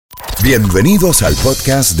Bienvenidos al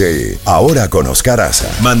podcast de Ahora con Oscar Aza.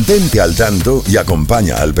 Mantente al tanto y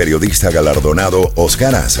acompaña al periodista galardonado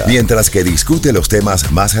Oscar Aza mientras que discute los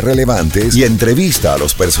temas más relevantes y entrevista a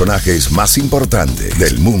los personajes más importantes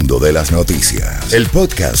del mundo de las noticias. El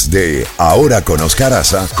podcast de Ahora con Oscar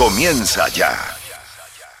Aza comienza ya.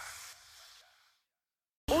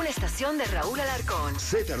 Una estación de Raúl Alarcón.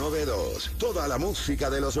 Z92, toda la música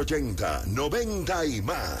de los 80, 90 y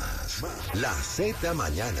más. La Z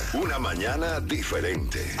Mañana, una mañana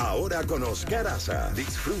diferente. Ahora con Oscar Aza,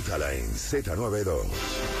 disfrútala en Z92.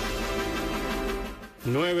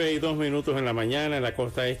 9:02 en la mañana en la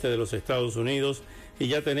costa este de los Estados Unidos y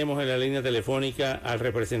ya tenemos en la línea telefónica al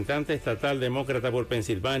representante estatal demócrata por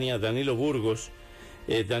Pensilvania, Danilo Burgos.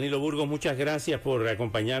 Danilo Burgos, muchas gracias por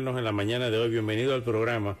acompañarnos en la mañana de hoy. Bienvenido al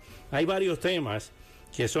programa. Hay varios temas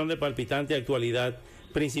que son de palpitante actualidad,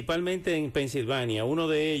 principalmente en Pensilvania. Uno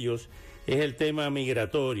de ellos es el tema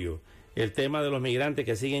migratorio, el tema de los migrantes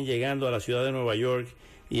que siguen llegando a la ciudad de Nueva York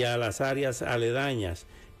y a las áreas aledañas.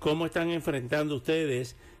 ¿Cómo están enfrentando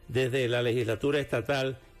ustedes desde la legislatura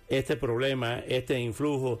estatal este problema, este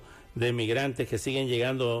influjo de migrantes que siguen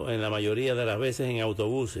llegando en la mayoría de las veces en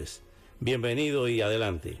autobuses? Bienvenido y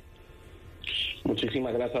adelante.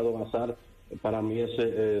 Muchísimas gracias, don Azar. Para mí es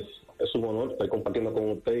un honor estar compartiendo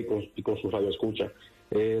con usted y con su radio escucha.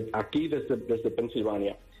 Aquí desde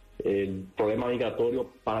Pensilvania, el problema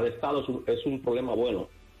migratorio para el Estado es un problema bueno.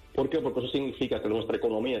 ¿Por qué? Porque eso significa que nuestra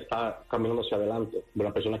economía está caminando hacia adelante.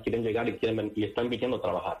 Las personas quieren llegar y están viniendo a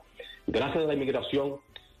trabajar. Gracias a la inmigración,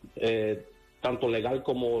 tanto legal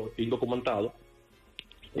como indocumentado,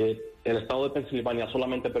 el estado de Pensilvania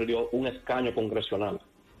solamente perdió un escaño congresional.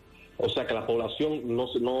 O sea que la población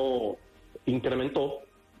no incrementó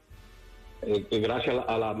gracias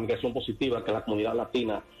a la migración positiva que la comunidad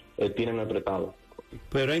latina tiene en el estado.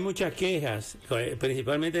 Pero hay muchas quejas,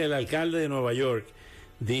 principalmente del alcalde de Nueva York.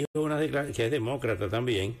 Dijo una declaración, que es demócrata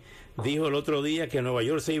también, dijo el otro día que Nueva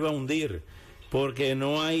York se iba a hundir porque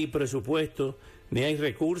no hay presupuesto ni hay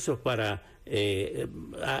recursos para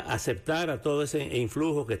aceptar a todo ese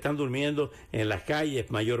influjo que están durmiendo en las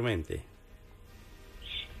calles mayormente.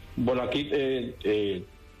 Bueno, aquí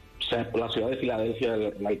la ciudad de Filadelfia,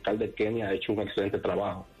 el alcalde Kenny ha hecho un excelente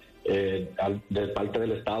trabajo. De parte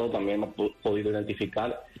del Estado también hemos podido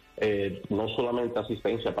identificar no solamente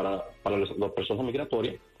asistencia para las personas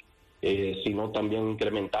migratorias, sino también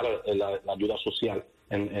incrementar la ayuda social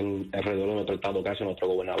en alrededor de nuestro Estado, gracias a nuestro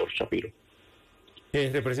gobernador Shapiro.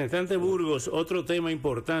 Representante Burgos, otro tema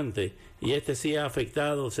importante, y este sí ha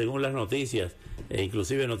afectado, según las noticias, e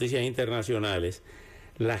inclusive noticias internacionales,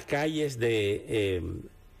 las calles de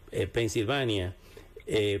Pensilvania,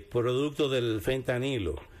 producto del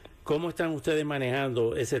fentanilo. ¿Cómo están ustedes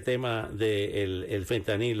manejando ese tema del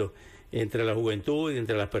fentanilo entre la juventud y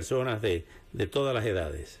entre las personas de todas las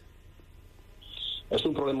edades? Es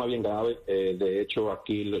un problema bien grave. De hecho,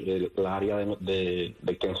 aquí la área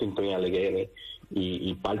de Kensington y Allegheny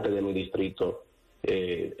y parte de mi distrito,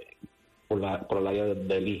 por el área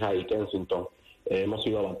de Lehigh y Kensington, hemos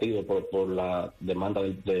sido abatidos por la demanda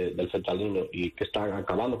del fentanilo y que están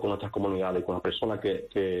acabando con nuestras comunidades, con las personas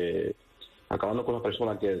acabando con las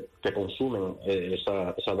personas que consumen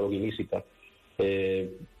esa droga ilícita.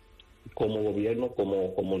 Como gobierno,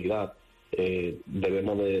 como comunidad,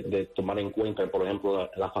 debemos de tomar en cuenta, por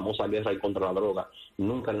ejemplo, la famosa guerra contra la droga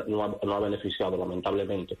nunca no ha beneficiado,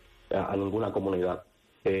 lamentablemente, a ninguna comunidad.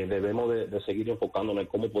 Debemos de seguir enfocándonos en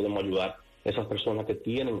cómo podemos ayudar a esas personas que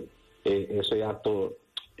tienen esa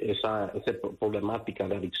problemática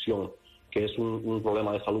de adicción, que es un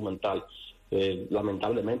problema de salud mental.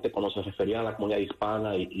 Lamentablemente, cuando se refería a la comunidad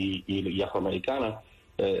hispana y afroamericana,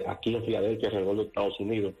 aquí en Filadelfia, alrededor de Estados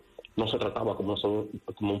Unidos, no se trataba como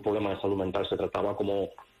un problema de salud mental, se trataba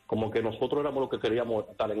como que nosotros éramos los que queríamos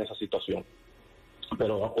estar en esa situación.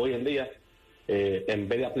 Pero hoy en día, en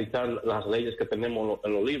vez de aplicar las leyes que tenemos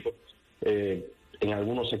en los libros, en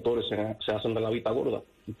algunos sectores se hacen de la vista gorda.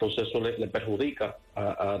 Entonces eso le perjudica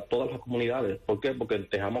a todas las comunidades. ¿Por qué? Porque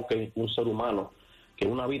dejamos que un ser humano, que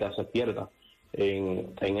una vida se pierda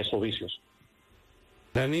en esos vicios.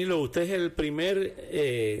 Danilo, usted es el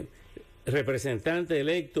primer representante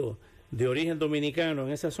electo de origen dominicano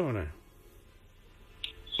en esa zona.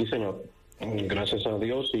 Sí, señor. Gracias a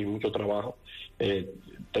Dios y mucho trabajo.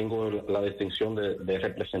 Tengo la distinción de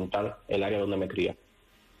representar el área donde me cría.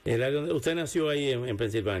 El área donde usted nació ahí en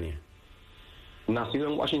Pensilvania.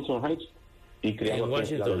 Nacido en Washington Heights y criado en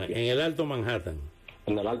Washington, en el Alto Manhattan.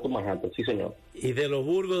 En el Alto Manhattan, sí, señor. ¿Y de los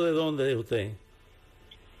Burgos de dónde es usted?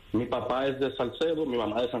 Mi papá es de Salcedo, mi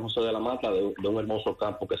mamá de San José de la Mata, de un hermoso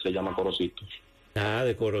campo que se llama Corocito. Ah,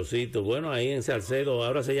 de Corocito. Bueno, ahí en Salcedo,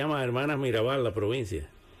 ahora se llama Hermanas Mirabal, la provincia.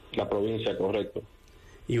 La provincia, correcto.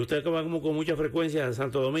 ¿Y usted que va como con mucha frecuencia a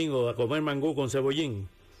Santo Domingo a comer mangú con cebollín?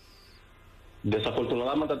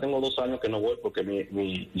 Desafortunadamente tengo 2 años que no voy porque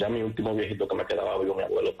ya mi último viejito que me quedaba vivo, mi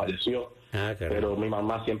abuelo, falleció. Ah, pero mi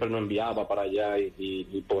mamá siempre nos enviaba para allá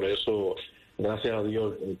y por eso, gracias a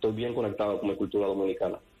Dios, estoy bien conectado con mi cultura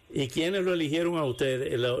dominicana. ¿Y quiénes lo eligieron a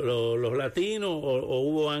usted? ¿Los latinos o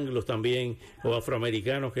hubo anglos también o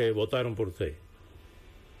afroamericanos que votaron por usted?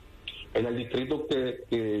 En el distrito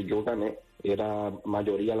que yo gané era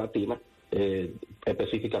mayoría latina,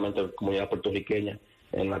 específicamente comunidad puertorriqueña,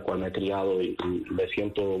 en la cual me he criado y me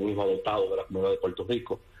siento un hijo adoptado de la comunidad de Puerto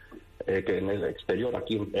Rico, que en el exterior,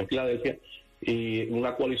 aquí en Filadelfia, y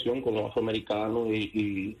una coalición con los afroamericanos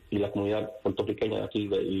y la comunidad puertorriqueña de aquí,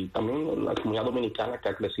 y también la comunidad dominicana, que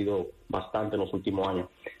ha crecido bastante en los últimos años.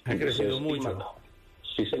 Ha crecido mucho.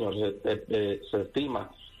 Sí, señor, se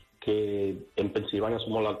estima que en Pensilvania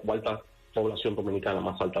somos la cuarta población dominicana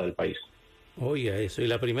más alta del país. Oiga eso, y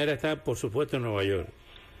la primera está, por supuesto, en Nueva York.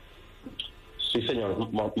 Sí, señor.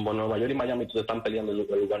 Nueva York y Miami se están peleando el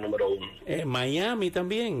lugar número 1. Miami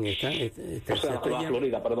también. O sea, la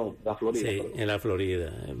Florida, perdón. La Florida. Sí, perdón. en la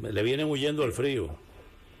Florida. Le vienen huyendo al frío.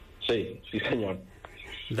 Sí, señor.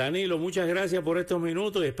 Danilo, muchas gracias por estos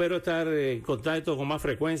minutos y espero estar en contacto con más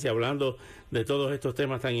frecuencia hablando de todos estos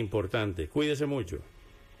temas tan importantes. Cuídese mucho.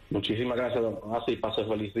 Muchísimas gracias, don. Así, pase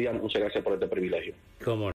feliz día. Muchas gracias por este privilegio. ¿Cómo no?